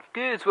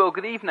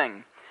Good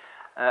evening.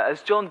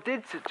 As John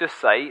did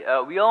just say,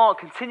 we are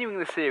continuing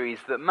the series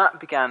that Matt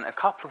began a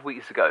couple of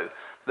weeks ago,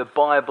 The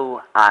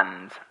Bible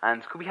And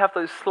could we have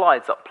those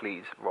slides up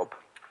please, Rob?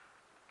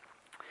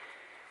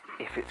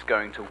 If it's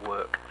going to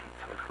work.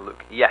 Let's have a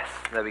look. Yes,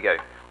 there we go.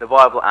 The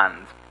Bible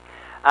And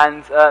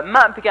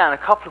Matt began a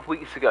couple of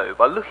weeks ago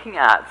by looking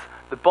at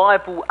the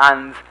Bible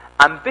and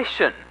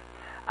ambition.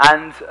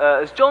 And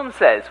as John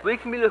says, we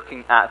can be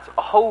looking at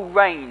a whole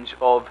range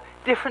of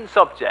different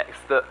subjects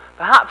that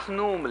perhaps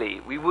normally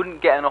we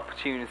wouldn't get an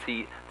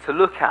opportunity to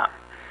look at.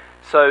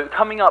 So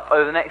coming up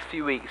over the next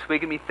few weeks, we're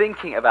going to be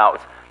thinking about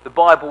the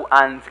Bible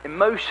and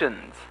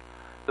emotions,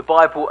 the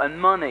Bible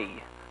and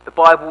money, the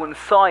Bible and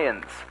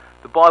science,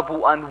 the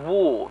Bible and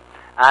war,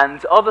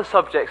 and other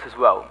subjects as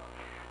well.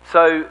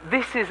 So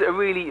this is a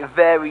really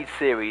varied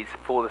series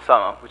for the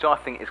summer, which I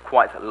think is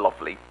quite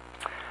lovely.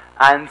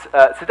 And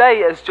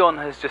today, as John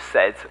has just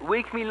said,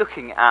 we can be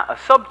looking at a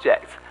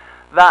subject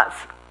that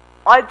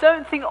I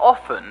don't think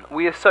often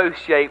we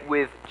associate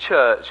with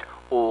church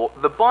or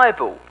the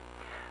Bible.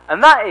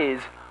 And that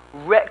is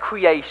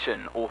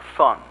recreation or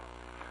fun.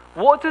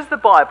 What does the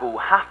Bible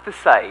have to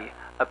say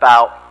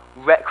about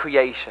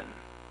recreation?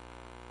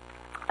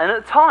 And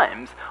at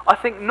times, I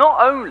think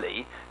not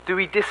only do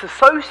we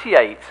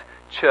disassociate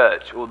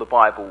church or the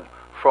Bible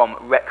from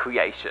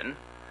recreation,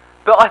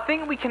 but I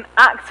think we can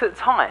act at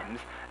times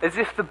as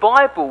if the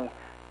Bible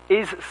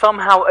is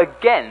somehow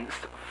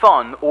against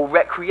fun or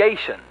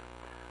recreation.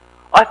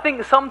 I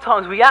think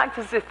sometimes we act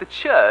as if the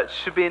church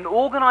should be an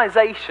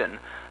organisation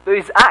that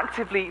is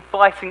actively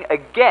fighting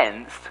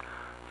against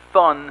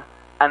fun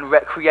and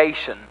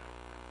recreation.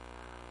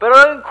 But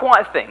I don't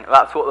quite think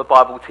that's what the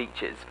Bible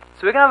teaches.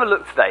 So we're going to have a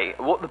look today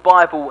at what the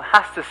Bible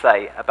has to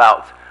say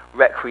about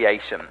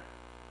recreation.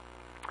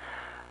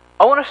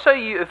 I want to show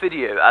you a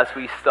video as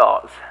we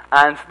start.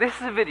 And this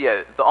is a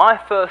video that I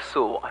first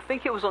saw, I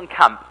think it was on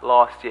camp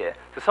last year.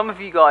 So some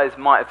of you guys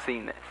might have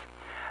seen this.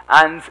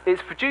 And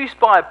it's produced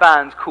by a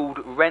band called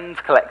Rend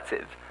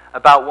Collective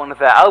about one of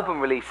their album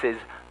releases,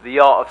 The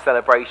Art of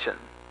Celebration.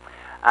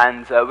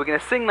 And we're going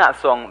to sing that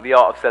song, The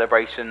Art of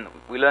Celebration.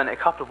 We learned it a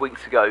couple of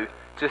weeks ago,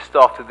 just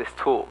after this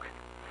talk.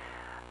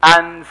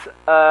 And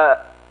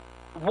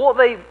what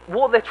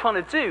they're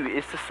trying to do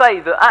is to say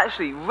that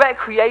actually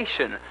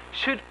recreation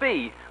should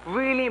be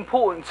really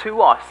important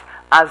to us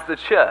as the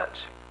church.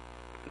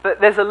 But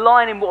there's a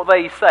line in what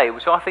they say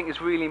which I think is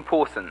really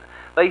important.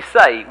 They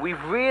say,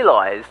 we've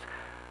realised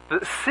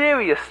that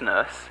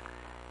seriousness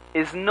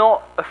is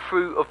not a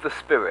fruit of the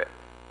Spirit,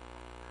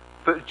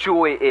 but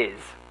joy is.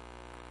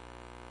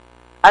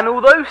 And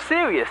although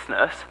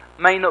seriousness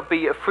may not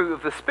be a fruit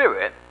of the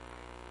Spirit,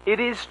 it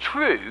is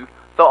true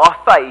that our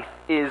faith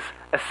is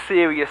a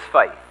serious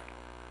faith.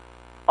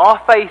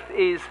 Our faith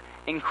is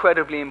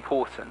incredibly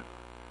important.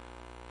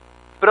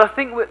 But I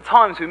think at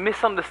times we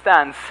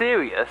misunderstand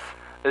serious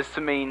as to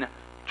mean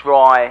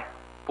dry,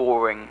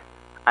 boring,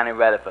 and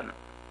irrelevant.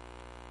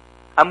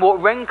 And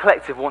what Rend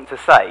Collective want to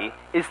say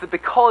is that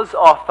because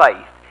our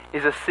faith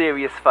is a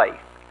serious faith,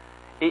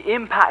 it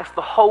impacts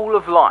the whole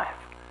of life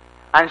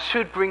and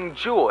should bring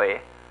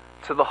joy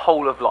to the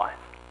whole of life.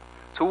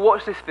 So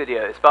watch this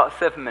video, it's about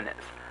 7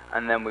 minutes,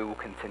 and then we will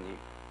continue.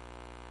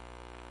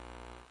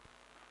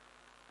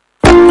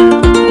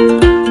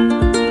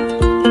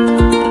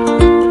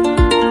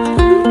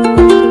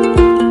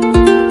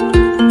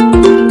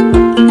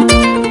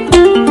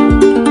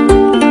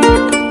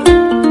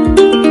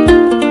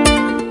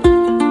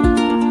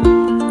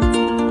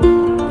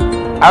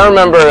 I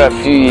remember a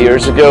few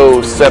years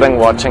ago sitting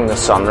watching the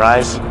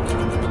sunrise.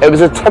 It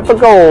was a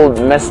typical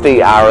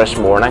misty Irish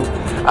morning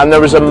and there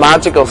was a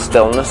magical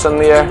stillness in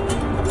the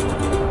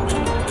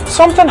air.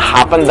 Something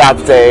happened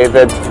that day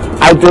that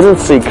I didn't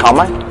see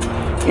coming.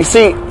 You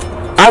see,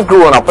 I've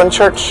grown up in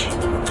church.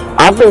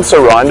 I've been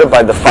surrounded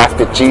by the fact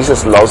that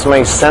Jesus loves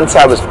me since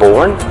I was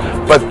born.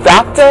 But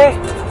that day,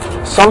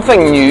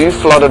 something new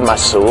flooded my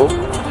soul.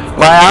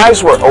 My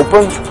eyes were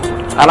opened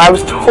and I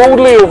was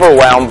totally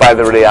overwhelmed by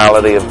the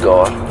reality of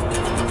God.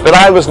 That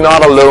I was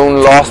not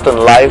alone, lost in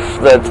life,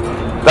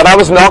 that I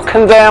was not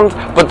condemned,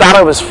 but that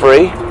I was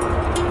free.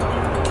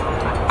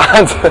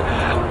 And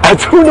I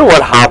don't know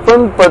what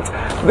happened, but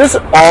this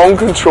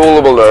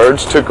uncontrollable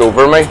urge took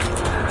over me.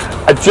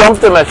 I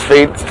jumped to my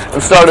feet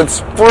and started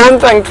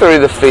sprinting through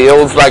the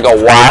fields like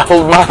a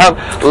wild man,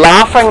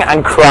 laughing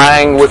and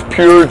crying with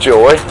pure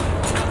joy.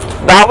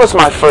 That was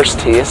my first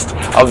taste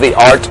of the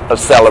art of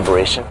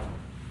celebration.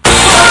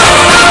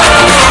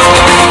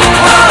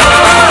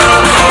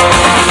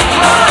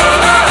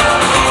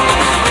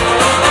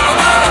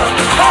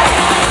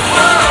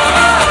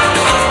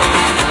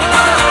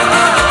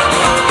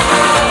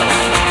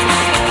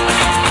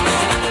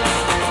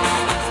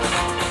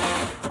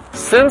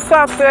 Since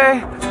that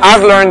day,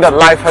 I've learned that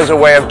life has a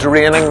way of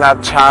draining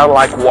that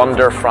childlike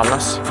wonder from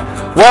us.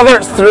 Whether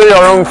it's through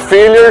our own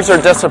failures or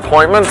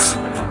disappointments,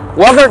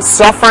 whether it's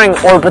suffering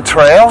or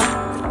betrayal,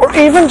 or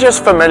even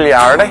just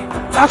familiarity.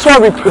 That's why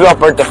we put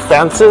up our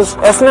defences,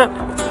 isn't it?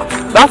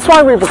 That's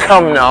why we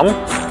become numb.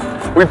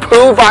 We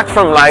pull back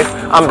from life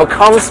and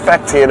become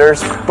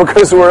spectators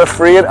because we're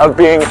afraid of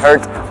being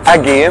hurt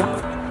again.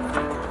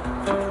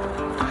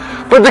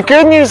 But the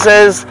good news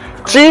is,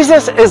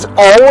 Jesus is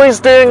always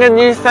doing a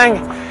new thing.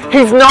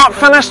 He's not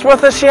finished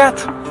with us yet.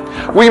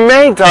 We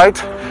may doubt,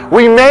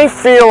 we may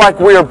feel like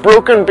we are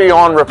broken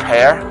beyond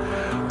repair,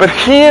 but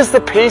He is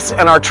the peace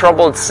in our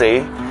troubled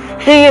sea.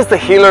 He is the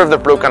healer of the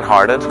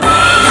brokenhearted.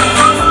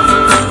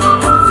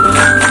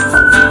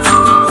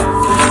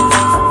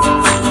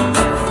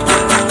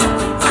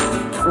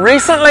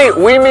 Recently,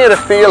 we made a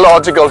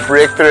theological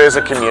breakthrough as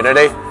a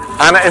community,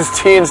 and it has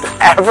changed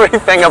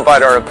everything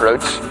about our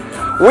approach.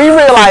 We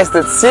realised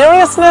that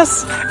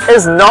seriousness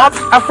is not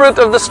a fruit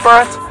of the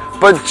Spirit,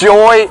 but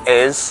joy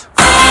is.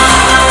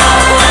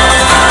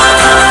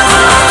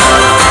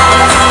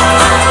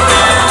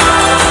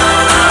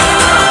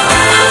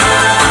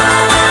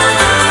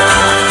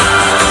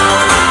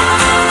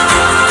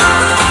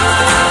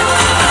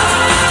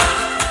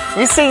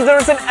 You see, there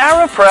is an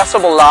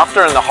irrepressible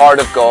laughter in the heart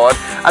of God,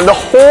 and the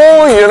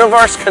whole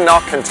universe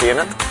cannot contain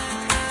it.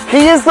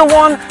 He is the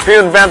one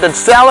who invented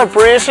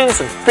celebrations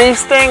and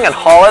feasting and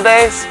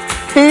holidays.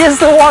 He is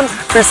the one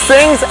who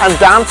sings and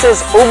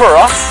dances over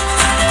us.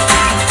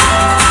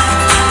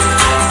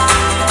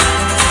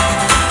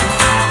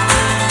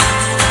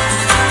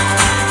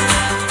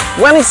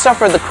 When He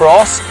suffered the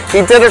cross,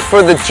 He did it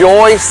for the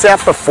joy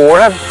set before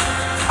Him.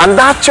 And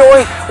that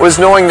joy was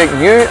knowing that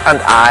you and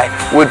I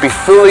would be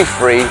fully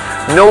free,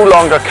 no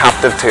longer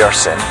captive to our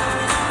sin.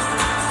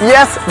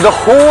 Yes, the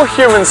whole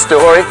human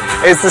story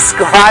is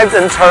described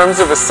in terms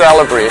of a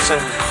celebration,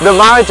 the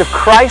marriage of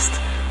Christ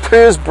to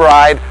His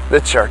bride,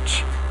 the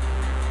church.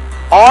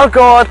 Our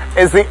God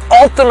is the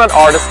ultimate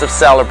artist of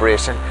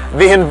celebration,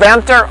 the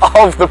inventor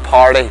of the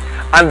party,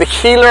 and the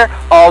healer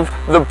of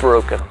the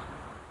broken.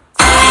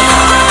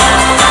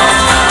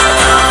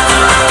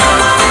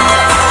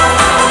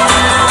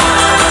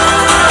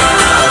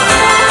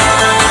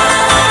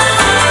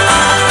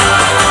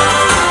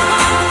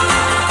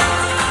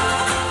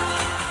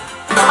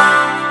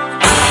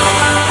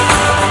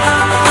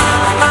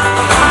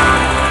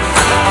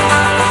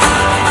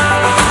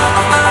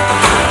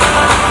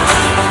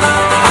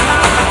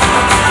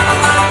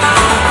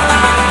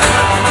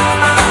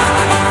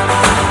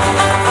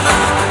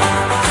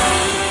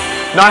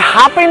 Now,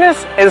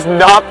 happiness is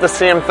not the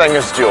same thing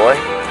as joy.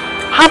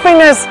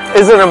 Happiness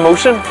is an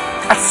emotion,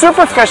 a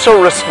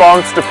superficial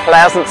response to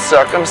pleasant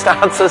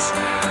circumstances,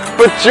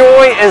 but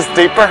joy is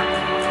deeper.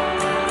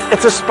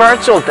 It's a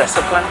spiritual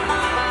discipline.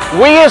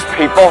 We as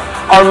people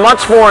are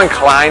much more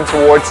inclined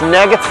towards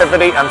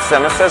negativity and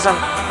cynicism.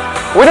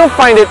 We don't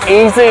find it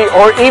easy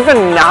or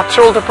even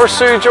natural to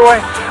pursue joy,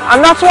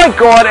 and that's why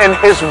God in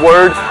His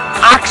Word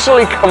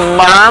actually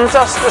commands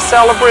us to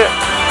celebrate.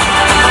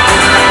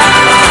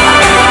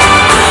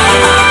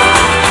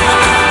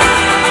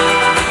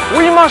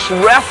 We must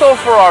wrestle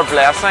for our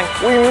blessing.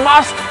 We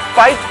must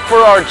fight for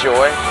our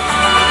joy.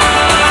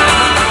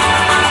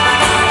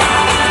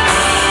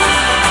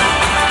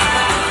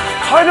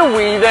 How do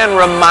we then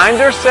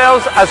remind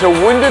ourselves as a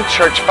wounded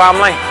church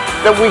family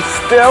that we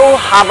still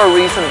have a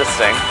reason to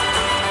sing?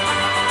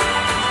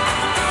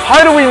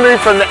 How do we move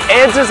from the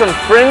edges and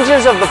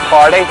fringes of the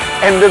party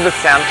into the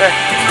centre?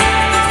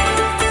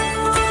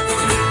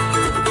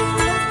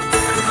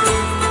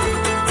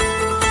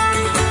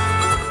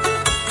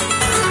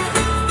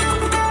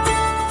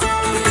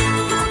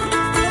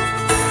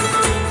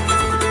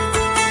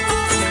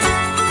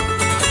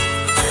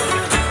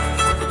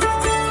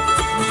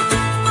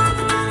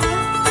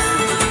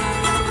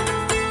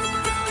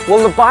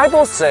 Well, the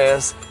Bible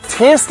says,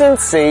 taste and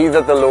see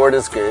that the Lord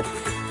is good.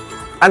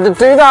 And to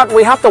do that,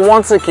 we have to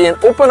once again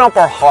open up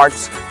our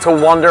hearts to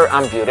wonder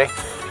and beauty.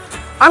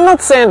 I'm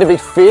not saying to be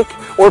fake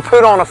or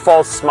put on a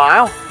false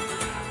smile,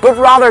 but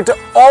rather to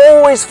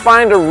always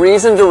find a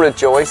reason to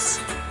rejoice,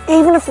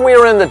 even if we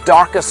are in the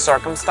darkest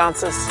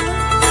circumstances.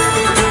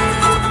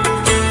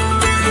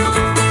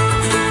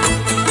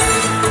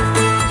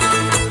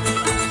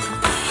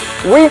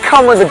 We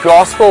come with a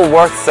gospel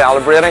worth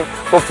celebrating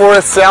before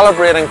a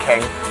celebrating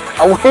King.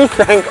 And we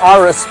think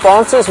our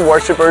response as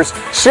worshippers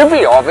should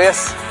be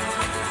obvious.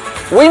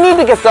 We need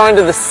to get down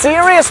to the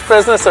serious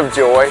business of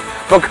joy,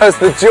 because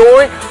the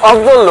joy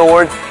of the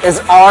Lord is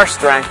our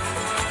strength.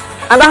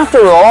 And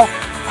after all,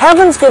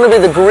 heaven's going to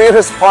be the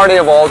greatest party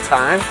of all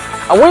time,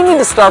 and we need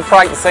to start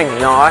practicing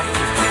now.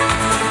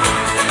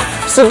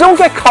 So don't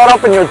get caught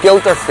up in your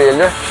guilt or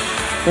failure.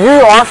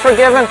 You are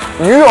forgiven,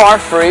 you are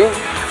free,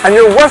 and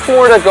you're worth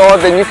more to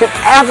God than you could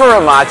ever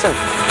imagine.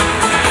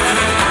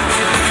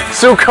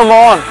 So come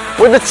on,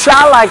 with a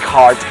childlike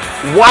heart,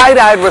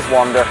 wide-eyed with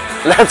wonder,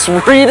 let's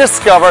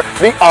rediscover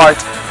the art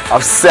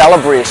of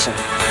celebration.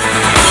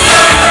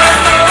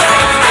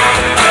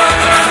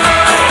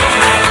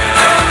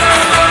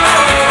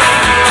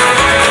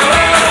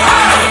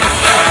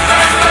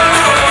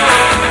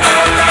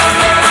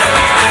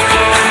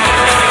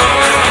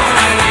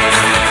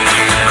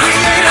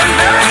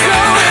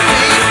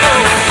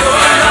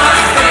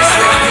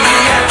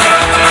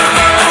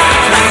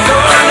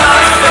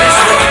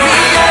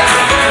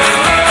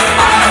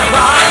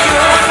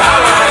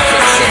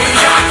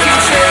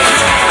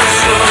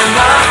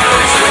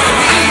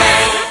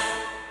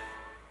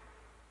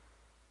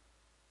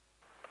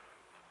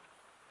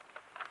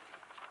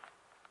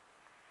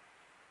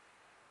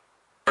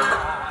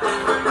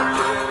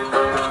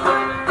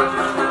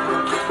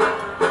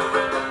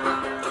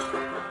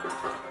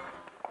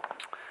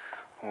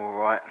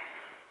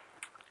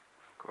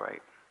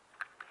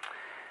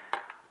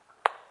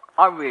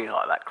 I really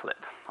like that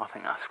clip. I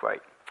think that's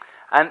great.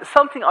 And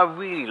something I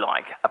really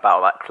like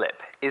about that clip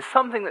is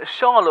something that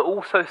Charlotte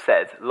also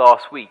said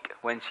last week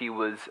when she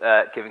was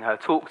giving her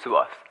talk to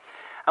us.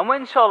 And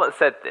when Charlotte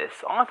said this,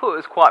 I thought it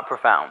was quite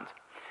profound.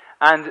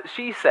 And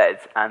she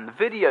said, and the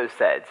video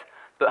said,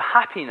 that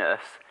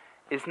happiness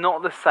is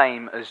not the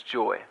same as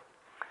joy.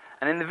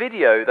 And in the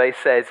video they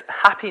said,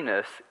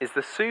 happiness is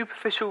the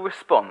superficial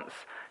response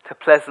to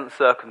pleasant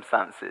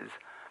circumstances,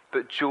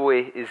 but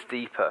joy is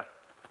deeper.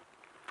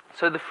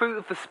 So the fruit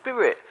of the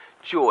Spirit,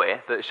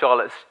 joy, that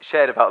Charlotte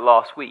shared about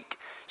last week,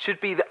 should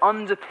be the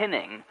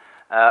underpinning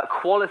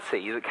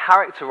quality that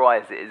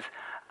characterises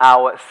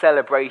our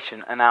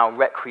celebration and our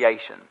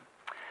recreation.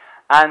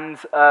 And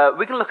we're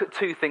going to look at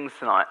two things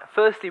tonight.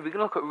 Firstly, we're going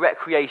to look at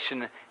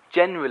recreation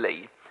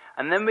generally,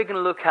 and then we're going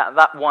to look at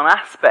that one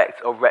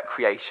aspect of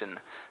recreation,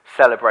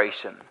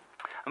 celebration.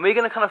 And we're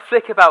going to kind of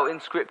flick about in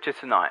Scripture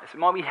tonight. So it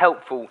might be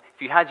helpful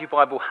if you had your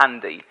Bible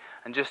handy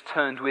and just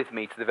turned with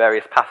me to the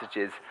various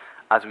passages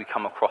as we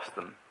come across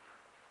them.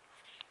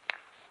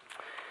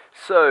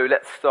 So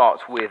let's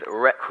start with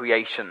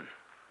recreation.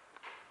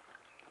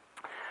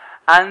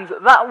 And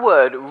that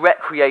word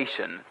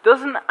recreation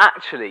doesn't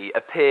actually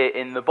appear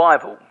in the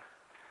Bible.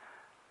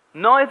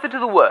 Neither do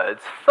the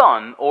words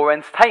fun or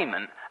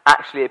entertainment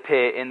actually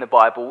appear in the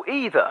Bible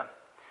either.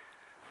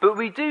 But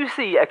we do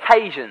see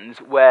occasions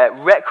where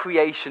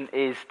recreation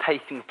is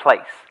taking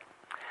place.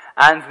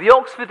 And the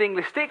Oxford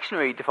English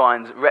Dictionary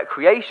defines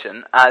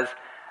recreation as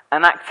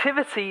an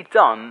activity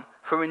done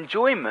for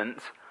enjoyment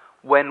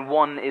when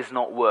one is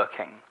not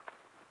working.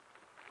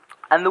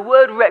 And the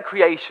word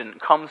recreation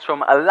comes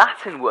from a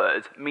Latin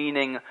word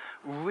meaning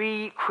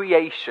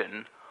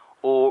recreation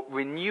or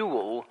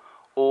renewal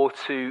or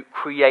to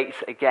create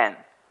again.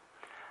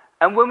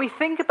 And when we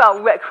think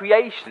about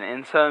recreation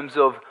in terms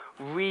of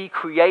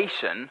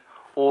recreation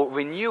or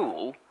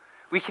renewal,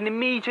 we can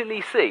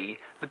immediately see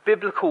the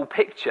biblical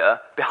picture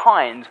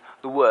behind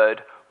the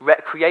word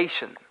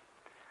recreation.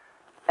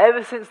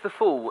 Ever since the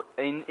fall,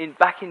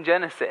 back in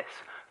Genesis,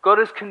 God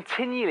has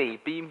continually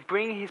been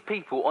bringing his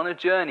people on a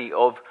journey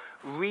of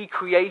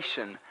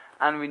recreation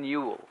and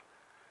renewal.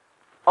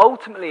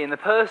 Ultimately, in the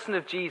person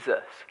of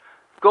Jesus,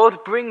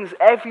 God brings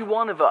every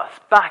one of us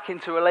back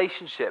into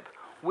relationship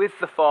with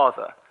the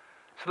Father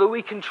so that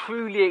we can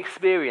truly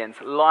experience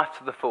life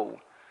to the full,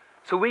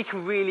 so we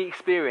can really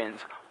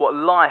experience what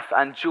life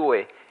and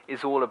joy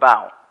is all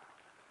about.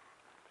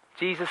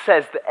 Jesus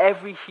says that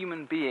every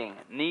human being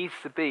needs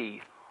to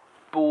be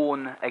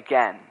born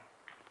again.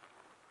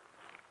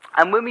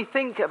 And when we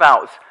think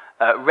about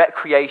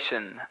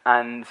recreation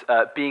and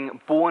being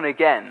born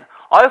again,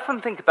 I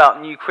often think about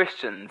new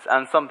Christians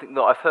and something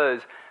that I've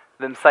heard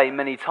them say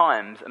many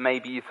times, and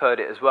maybe you've heard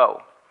it as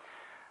well.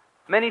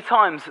 Many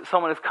times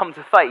someone has come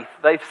to faith,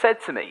 they've said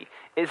to me,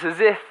 it's as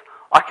if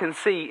I can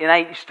see in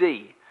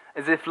HD,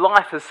 as if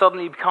life has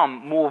suddenly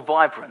become more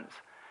vibrant.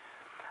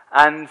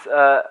 And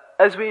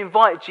as we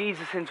invite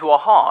Jesus into our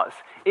hearts,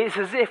 it's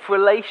as if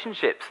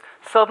relationships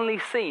suddenly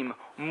seem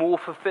more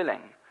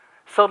fulfilling,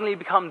 suddenly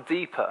become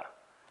deeper.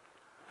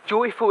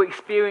 Joyful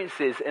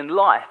experiences in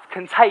life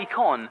can take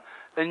on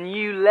a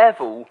new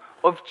level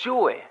of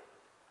joy.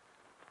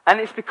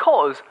 And it's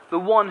because the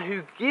one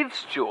who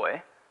gives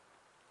joy,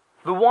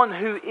 the one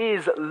who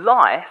is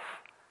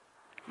life,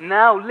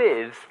 now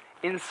lives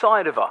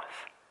inside of us.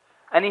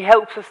 And he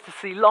helps us to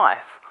see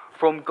life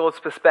from God's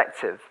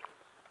perspective.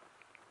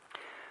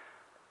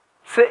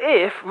 So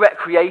if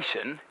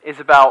recreation is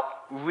about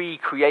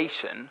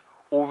recreation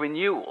or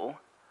renewal,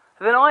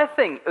 then I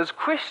think as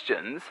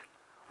Christians,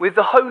 with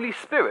the Holy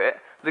Spirit,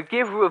 the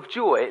giver of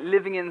joy,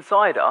 living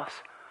inside us,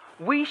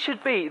 we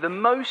should be the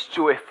most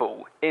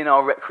joyful in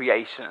our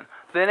recreation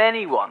than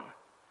anyone,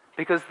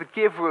 because the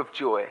giver of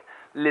joy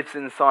lives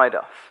inside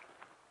us.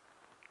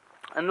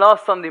 And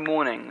last Sunday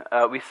morning,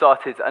 we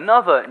started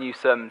another new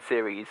sermon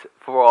series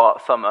for our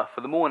summer,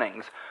 for the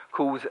mornings,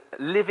 called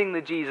Living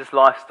the Jesus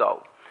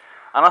Lifestyle.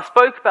 And I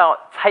spoke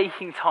about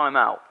taking time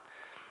out.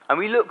 And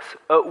we looked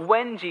at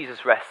when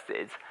Jesus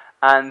rested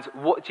and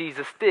what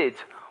Jesus did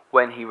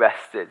when he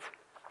rested.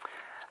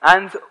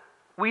 And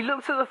we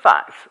looked at the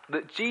fact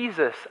that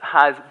Jesus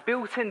has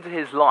built into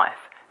his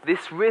life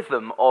this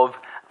rhythm of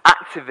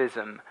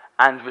activism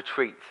and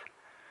retreat.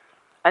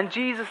 And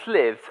Jesus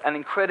lived an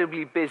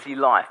incredibly busy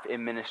life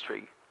in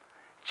ministry.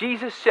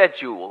 Jesus'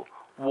 schedule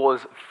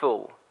was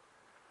full.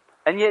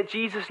 And yet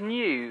Jesus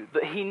knew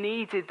that he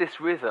needed this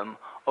rhythm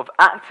of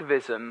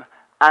activism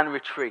and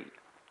retreat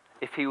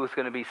if he was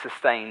going to be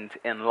sustained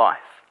in life.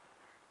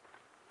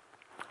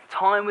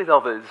 Time with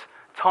others,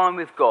 time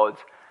with God,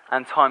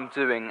 and time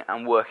doing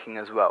and working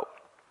as well.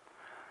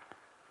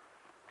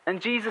 And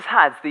Jesus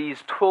had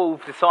these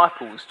 12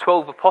 disciples,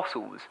 12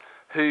 apostles,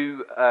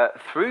 who,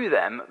 through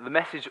them, the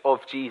message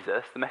of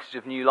Jesus, the message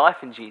of new life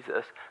in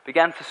Jesus,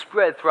 began to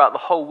spread throughout the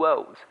whole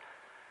world.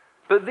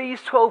 But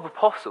these 12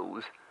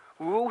 apostles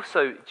were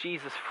also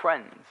Jesus'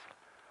 friends.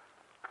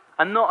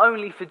 And not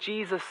only for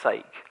Jesus'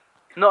 sake,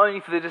 not only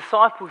for the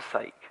disciples'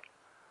 sake,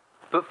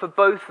 but for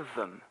both of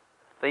them,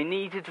 they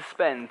needed to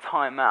spend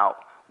time out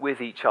with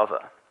each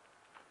other.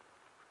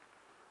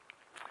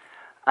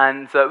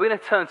 And we're going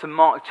to turn to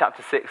Mark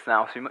chapter 6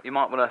 now, so you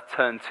might want to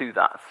turn to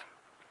that.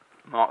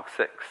 Mark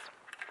 6.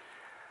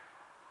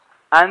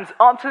 And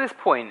up to this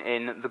point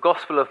in the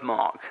Gospel of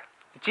Mark,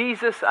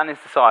 Jesus and his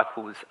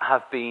disciples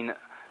have been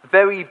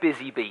very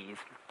busy bees.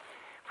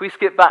 If we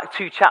skip back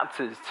 2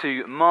 chapters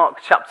to Mark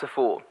chapter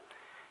 4,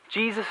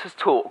 Jesus has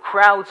taught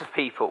crowds of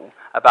people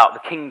about the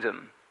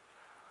kingdom.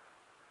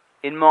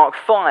 In Mark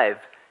 5,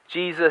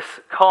 Jesus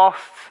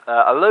casts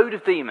a load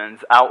of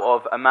demons out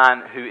of a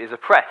man who is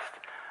oppressed,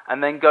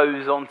 and then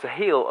goes on to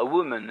heal a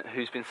woman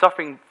who's been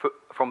suffering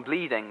from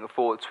bleeding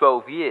for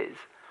 12 years.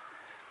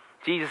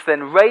 Jesus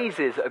then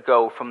raises a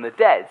girl from the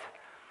dead.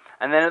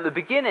 And then at the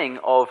beginning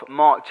of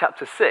Mark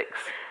chapter 6,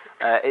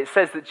 it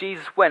says that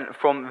Jesus went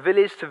from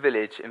village to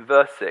village. In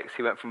verse 6,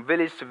 he went from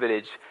village to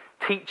village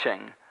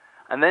teaching,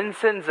 and then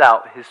sends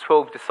out his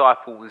 12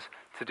 disciples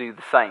to do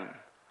the same.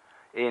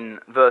 In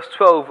verse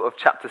 12 of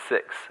chapter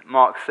 6,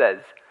 Mark says,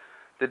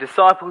 "The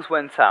disciples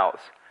went out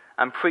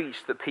and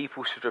preached that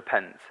people should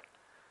repent.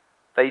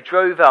 They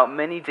drove out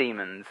many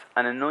demons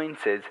and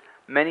anointed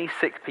many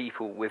sick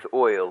people with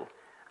oil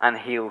and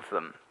healed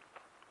them."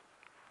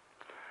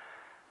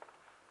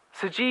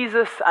 So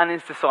Jesus and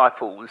his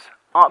disciples,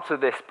 up to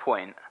this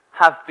point,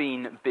 have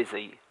been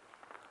busy.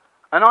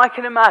 And I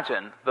can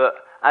imagine that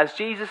as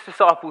Jesus'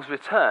 disciples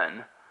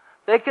return,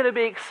 they're going to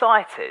be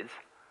excited,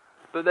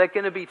 but they're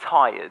going to be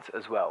tired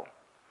as well.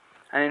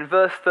 And in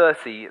verse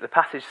 30, the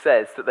passage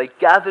says that they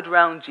gathered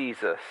round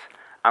Jesus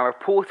and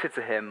reported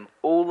to him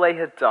all they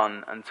had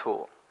done and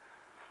taught.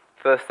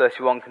 Verse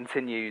 31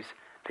 continues,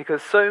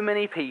 "Because so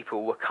many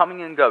people were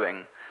coming and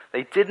going,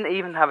 they didn't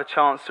even have a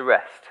chance to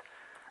rest.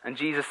 And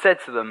Jesus said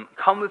to them,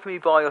 'Come with me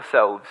by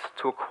yourselves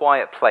to a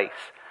quiet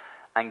place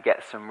and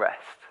get some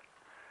rest.'"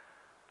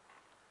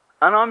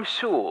 And I'm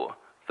sure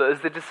that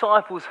as the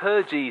disciples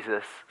heard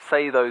Jesus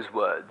say those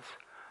words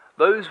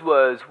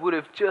would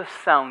have just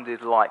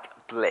sounded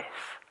like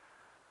bliss.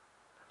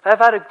 They've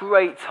had a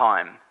great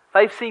time.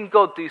 They've seen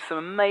God do some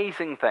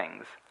amazing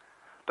things,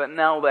 but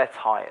now they're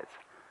tired.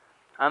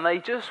 And they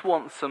just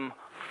want some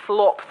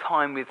flop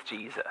time with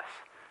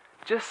Jesus.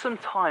 Just some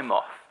time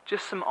off.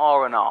 Just some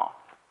R&R.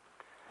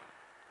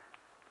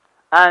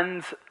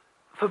 And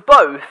for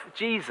both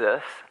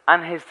Jesus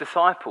and his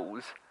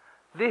disciples,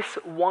 this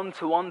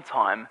one-to-one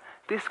time,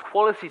 this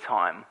quality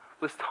time,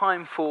 was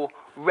time for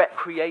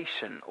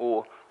recreation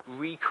or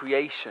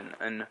recreation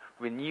and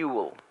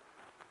renewal.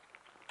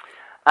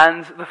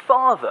 And the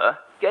Father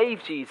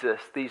gave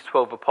Jesus these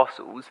 12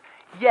 apostles,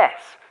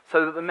 yes,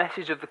 so that the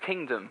message of the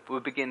kingdom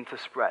would begin to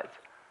spread,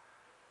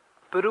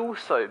 but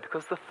also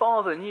because the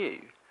Father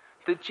knew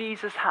that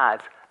Jesus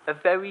had a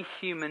very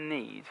human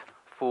need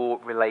for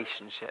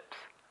relationships,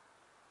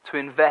 to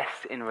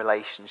invest in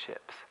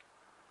relationships.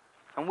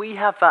 And we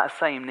have that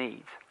same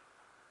need.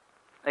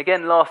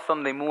 Again, last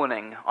Sunday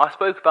morning, I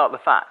spoke about the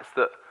fact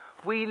that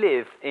we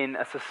live in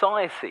a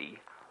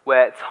society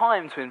where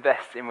time to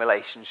invest in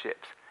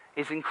relationships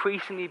is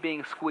increasingly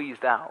being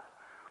squeezed out,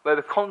 where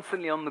we're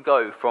constantly on the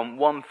go from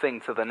one thing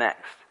to the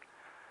next.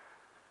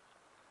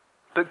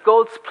 But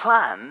God's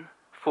plan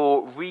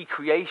for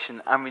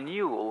recreation and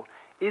renewal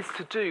is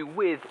to do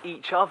with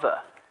each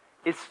other.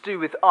 It's to do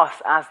with us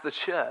as the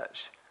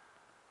church.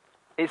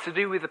 It's to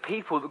do with the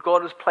people that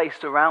God has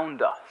placed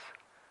around us.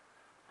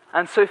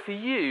 And so for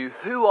you,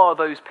 who are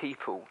those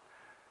people?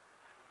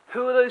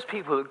 Who are those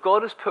people that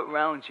God has put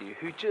around you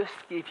who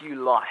just give you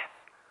life?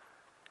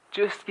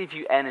 Just give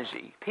you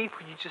energy.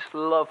 People you just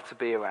love to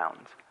be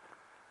around.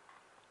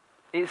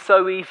 It's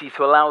so easy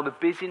to allow the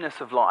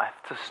busyness of life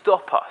to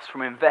stop us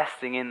from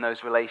investing in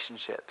those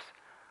relationships.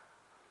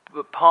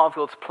 But part of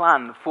God's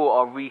plan for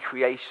our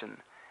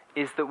recreation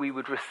is that we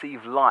would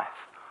receive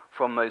life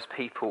from those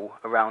people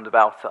around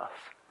about us.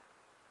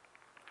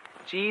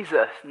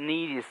 Jesus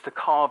needs to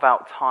carve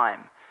out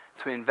time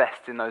to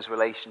invest in those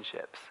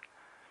relationships.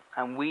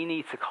 And we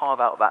need to carve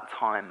out that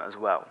time as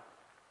well.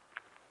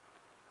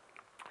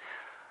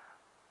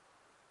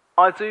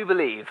 I do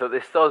believe that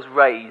this does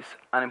raise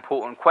an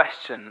important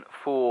question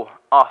for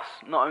us,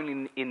 not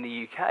only in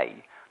the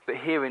UK, but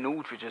here in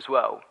Aldridge as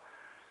well.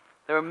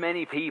 There are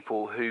many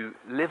people who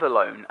live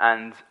alone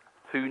and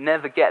who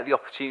never get the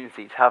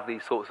opportunity to have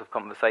these sorts of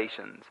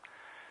conversations.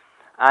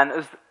 And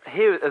as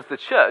the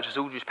church, as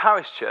Aldridge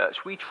Parish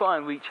Church, we try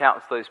and reach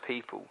out to those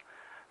people.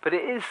 But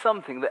it is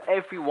something that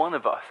every one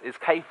of us is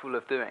capable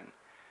of doing.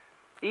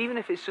 Even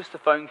if it's just a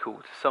phone call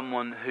to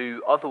someone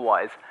who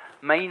otherwise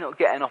may not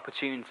get an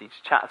opportunity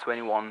to chat to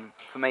anyone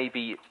for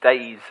maybe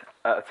days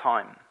at a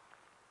time.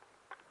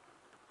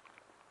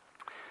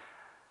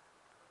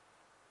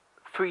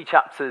 3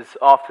 chapters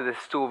after this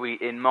story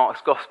in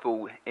Mark's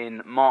Gospel,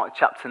 in Mark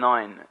chapter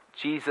 9,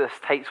 Jesus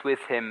takes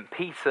with him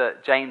Peter,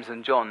 James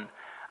and John,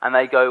 and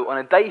they go on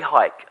a day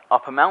hike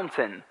up a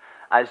mountain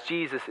as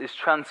Jesus is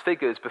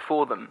transfigured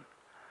before them.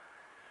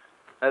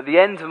 At the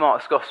end of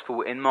Mark's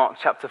Gospel, in Mark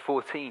chapter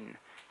 14,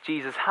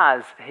 Jesus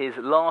has his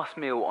last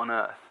meal on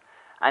earth,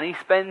 and he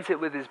spends it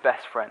with his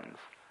best friends,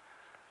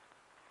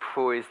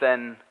 before he is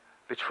then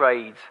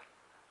betrayed,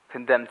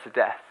 condemned to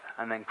death,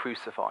 and then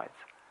crucified.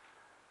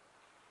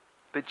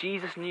 But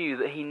Jesus knew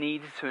that he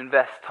needed to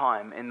invest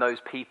time in those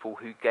people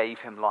who gave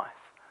him life.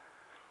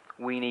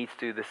 We need to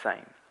do the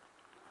same.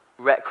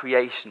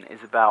 Recreation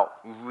is about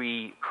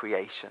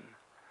recreation.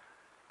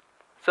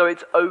 So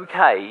it's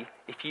okay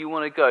if you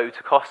want to go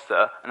to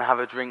Costa and have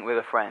a drink with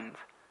a friend.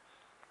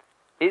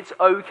 It's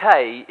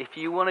okay if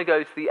you want to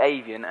go to the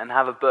Avian and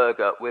have a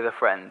burger with a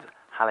friend.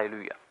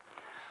 Hallelujah.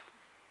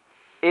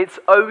 It's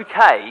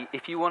okay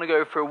if you want to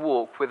go for a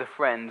walk with a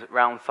friend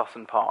round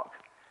Sutton Park.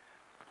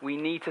 We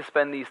need to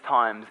spend these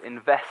times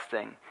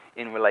investing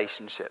in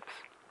relationships.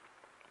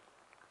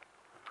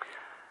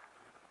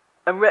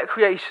 And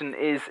recreation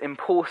is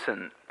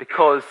important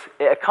because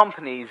it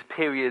accompanies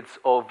periods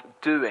of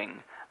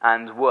doing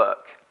and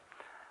work.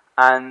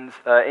 And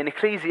in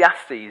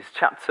Ecclesiastes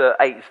chapter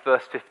 8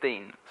 verse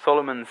 15,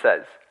 Solomon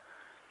says,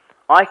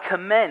 "I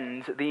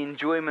commend the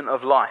enjoyment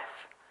of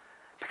life,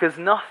 because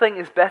nothing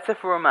is better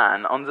for a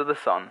man under the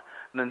sun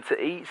than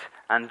to eat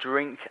and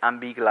drink and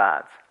be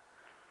glad.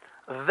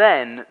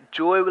 Then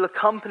joy will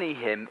accompany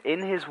him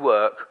in his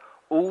work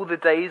all the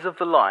days of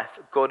the life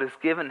God has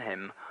given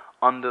him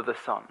under the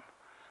sun."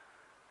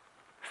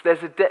 So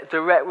there's a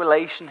direct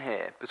relation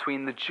here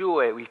between the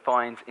joy we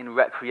find in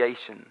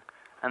recreation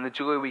and the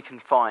joy we can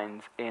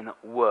find in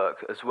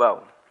work as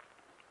well.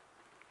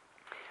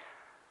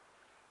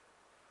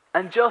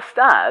 And just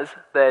as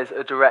there's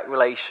a direct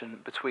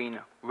relation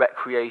between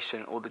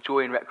recreation, or the joy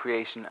in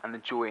recreation, and the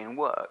joy in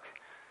work,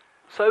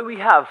 so we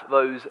have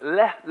those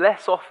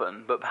less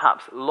often, but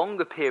perhaps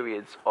longer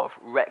periods of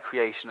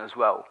recreation as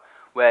well,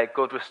 where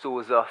God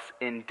restores us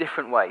in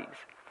different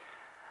ways.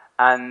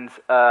 And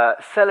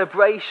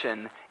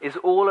celebration is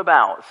all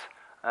about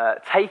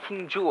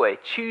taking joy,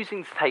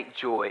 choosing to take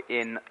joy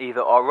in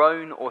either our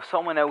own or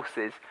someone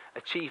else's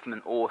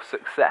achievement or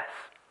success.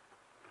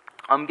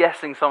 I'm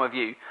guessing some of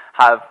you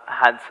have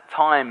had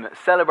time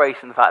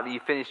celebrating the fact that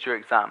you finished your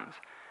exams,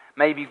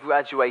 maybe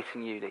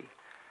graduating uni.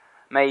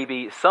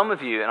 Maybe some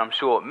of you, and I'm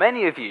sure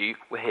many of you,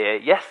 were here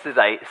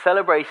yesterday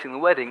celebrating the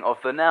wedding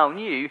of the now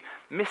new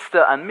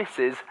Mr. and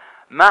Mrs.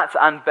 Matt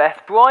and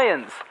Beth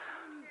Bryant.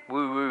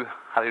 Woo woo,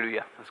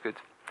 hallelujah, that's good.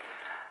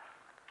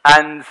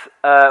 And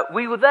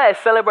we were there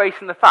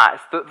celebrating the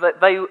fact that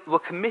they were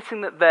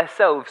committing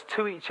themselves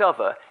to each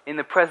other in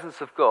the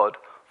presence of God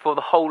for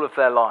the whole of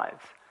their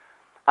lives.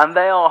 And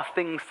they are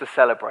things to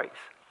celebrate.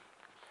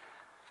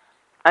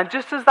 And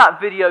just as that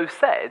video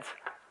said,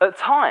 there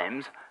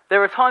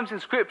are times in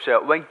Scripture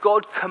when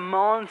God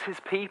commands his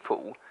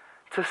people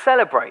to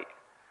celebrate.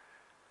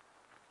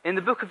 In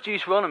the book of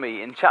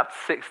Deuteronomy, in chapter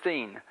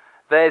 16,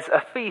 there's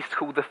a feast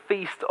called the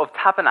Feast of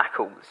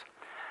Tabernacles.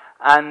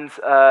 And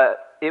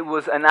it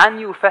was an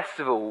annual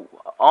festival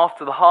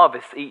after the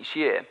harvest each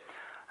year.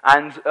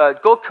 And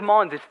God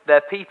commanded their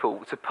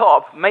people to put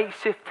up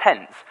makeshift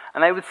tents,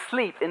 and they would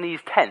sleep in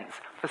these tents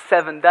for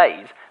 7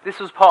 days. This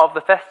was part of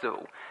the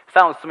festival.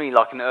 Sounds to me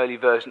like an early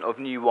version of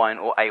New Wine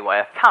or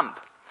AYF Camp.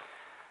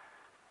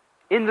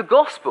 In the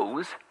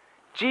Gospels,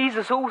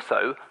 Jesus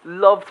also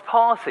loved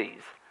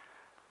parties.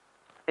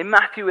 In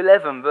Matthew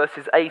 11,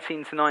 verses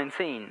 18 to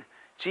 19,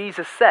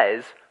 Jesus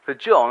says, "For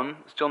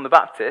John the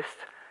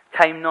Baptist,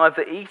 came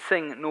neither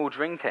eating nor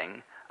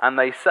drinking, and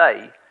they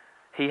say,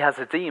 he has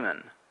a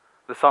demon.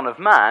 The Son of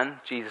Man,"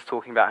 Jesus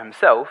talking about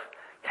himself,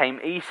 "came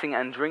eating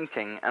and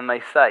drinking, and they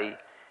say,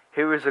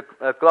 here is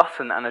a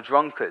glutton and a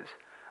drunkard,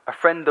 a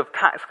friend of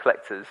tax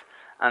collectors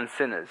and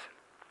sinners."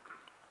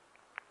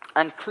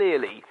 And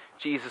clearly,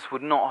 Jesus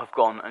would not have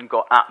gone and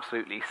got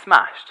absolutely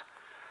smashed.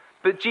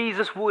 But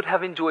Jesus would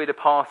have enjoyed a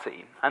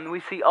party. And we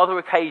see other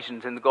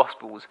occasions in the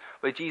Gospels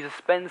where Jesus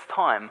spends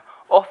time,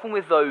 often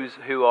with those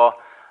who are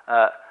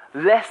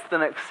less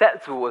than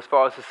acceptable as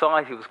far as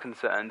society was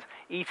concerned,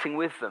 eating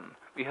with them.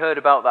 We heard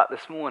about that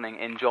this morning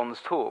in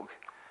John's talk.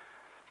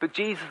 But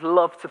Jesus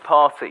loved to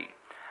party.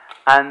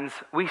 And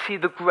we see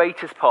the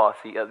greatest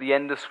party at the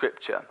end of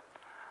Scripture.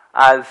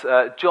 As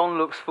John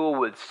looks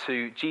forwards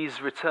to Jesus'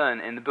 return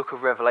in the book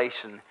of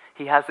Revelation,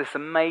 he has this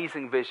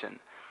amazing vision.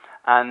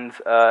 And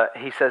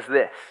he says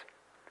this,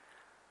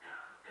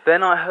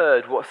 "Then I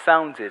heard what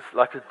sounded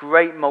like a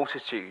great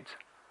multitude,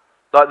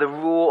 like the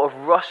roar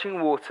of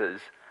rushing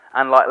waters,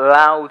 and like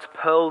loud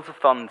peals of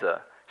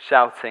thunder,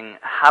 shouting,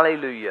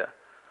 'Hallelujah!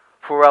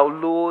 For our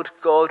Lord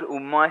God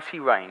Almighty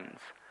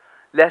reigns.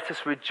 Let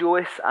us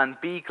rejoice and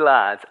be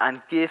glad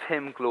and give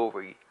him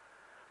glory.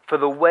 For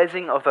the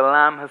wedding of the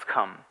Lamb has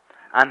come,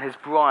 and his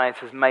bride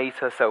has made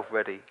herself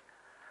ready.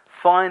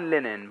 Fine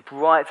linen,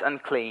 bright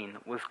and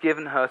clean, was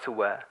given her to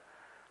wear.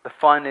 The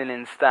fine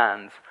linen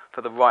stands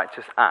for the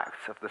righteous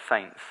acts of the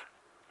saints."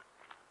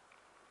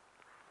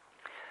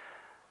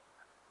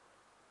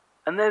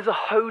 And there's a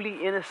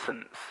holy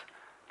innocence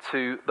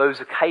to those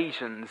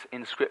occasions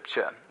in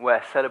Scripture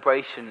where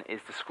celebration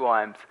is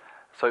described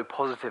so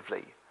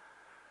positively.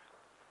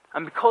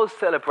 And because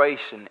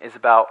celebration is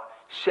about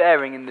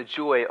sharing in the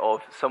joy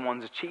of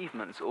someone's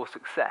achievements or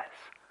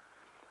success,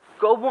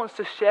 God wants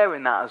to share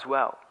in that as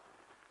well.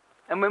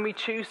 And when we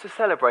choose to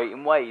celebrate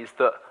in ways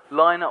that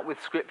line up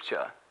with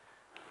Scripture,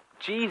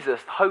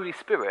 Jesus, the Holy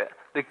Spirit,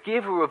 the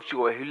giver of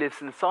joy who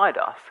lives inside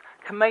us,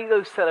 can make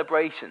those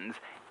celebrations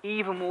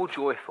even more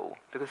joyful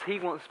because he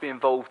wants to be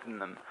involved in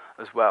them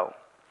as well.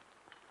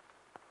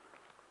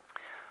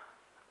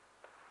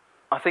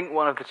 I think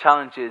one of the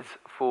challenges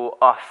for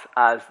us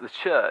as the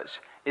church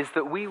is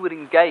that we would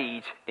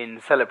engage in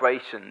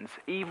celebrations,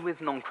 even with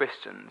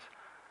non-Christians,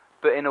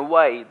 but in a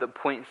way that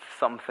points to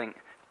something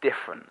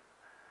different.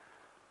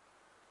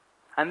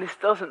 And this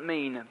doesn't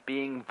mean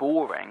being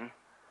boring,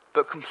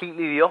 but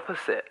completely the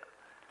opposite.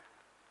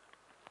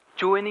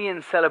 Joining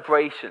in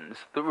celebrations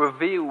that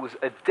reveals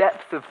a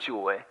depth of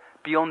joy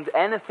beyond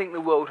anything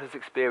the world has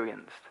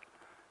experienced.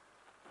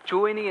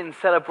 Joining in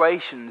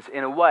celebrations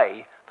in a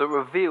way that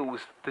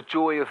reveals the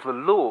joy of the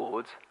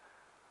Lord,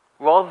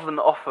 rather than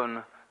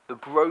often the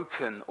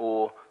broken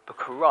or the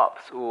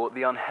corrupt or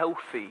the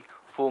unhealthy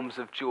forms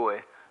of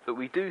joy that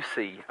we do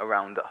see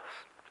around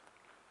us.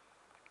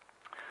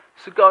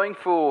 So going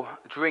for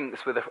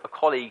drinks with a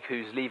colleague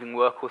who's leaving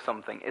work or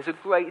something is a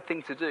great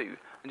thing to do,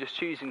 and just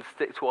choosing to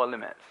stick to our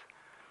limits.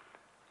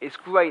 It's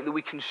great that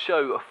we can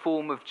show a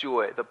form of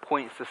joy that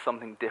points to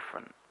something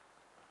different.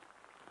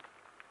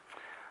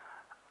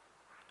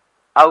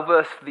 Our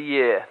verse for the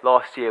year,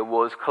 last year,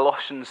 was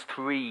Colossians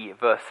 3,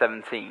 verse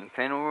 17.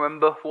 Can anyone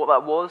remember what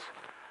that was?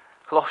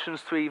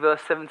 Colossians 3,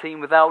 verse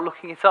 17, without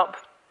looking it up?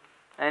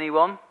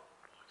 Anyone?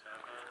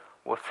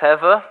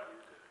 Whatever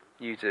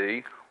you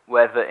do,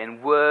 whether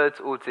in word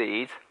or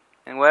deed,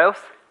 anywhere else?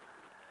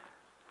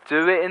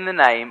 Do it in the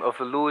name of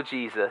the Lord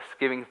Jesus,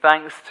 giving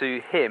thanks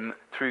to him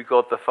through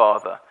God the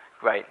Father.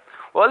 Great.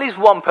 Well, at least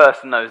one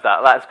person knows that.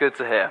 That's good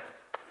to hear.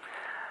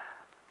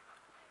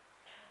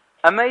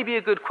 And maybe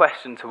a good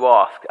question to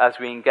ask as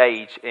we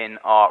engage in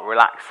our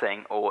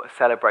relaxing or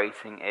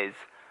celebrating is,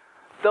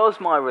 does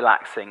my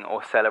relaxing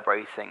or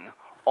celebrating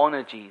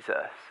honour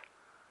Jesus,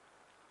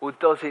 or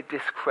does it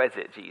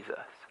discredit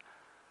Jesus?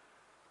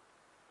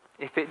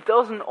 If it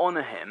doesn't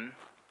honour him,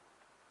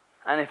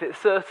 and if it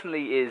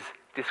certainly is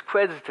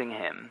discrediting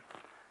him,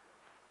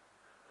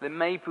 then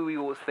maybe we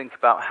ought to think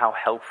about how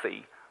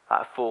healthy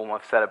that form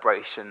of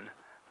celebration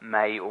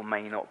may or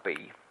may not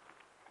be.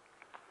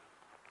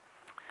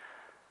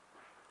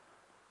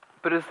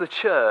 But as the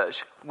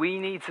church, we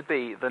need to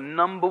be the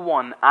number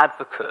one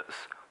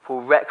advocates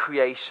for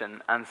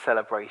recreation and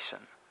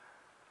celebration.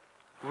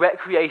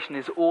 Recreation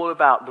is all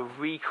about the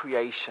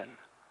recreation,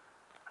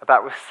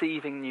 about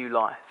receiving new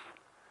life.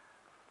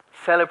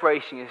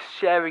 Celebration is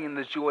sharing in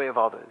the joy of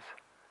others.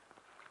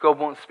 God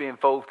wants to be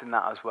involved in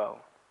that as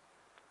well.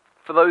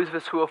 For those of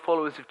us who are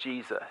followers of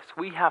Jesus,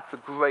 we have the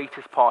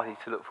greatest party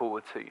to look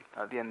forward to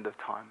at the end of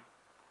time.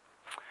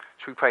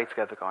 Should we pray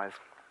together, guys?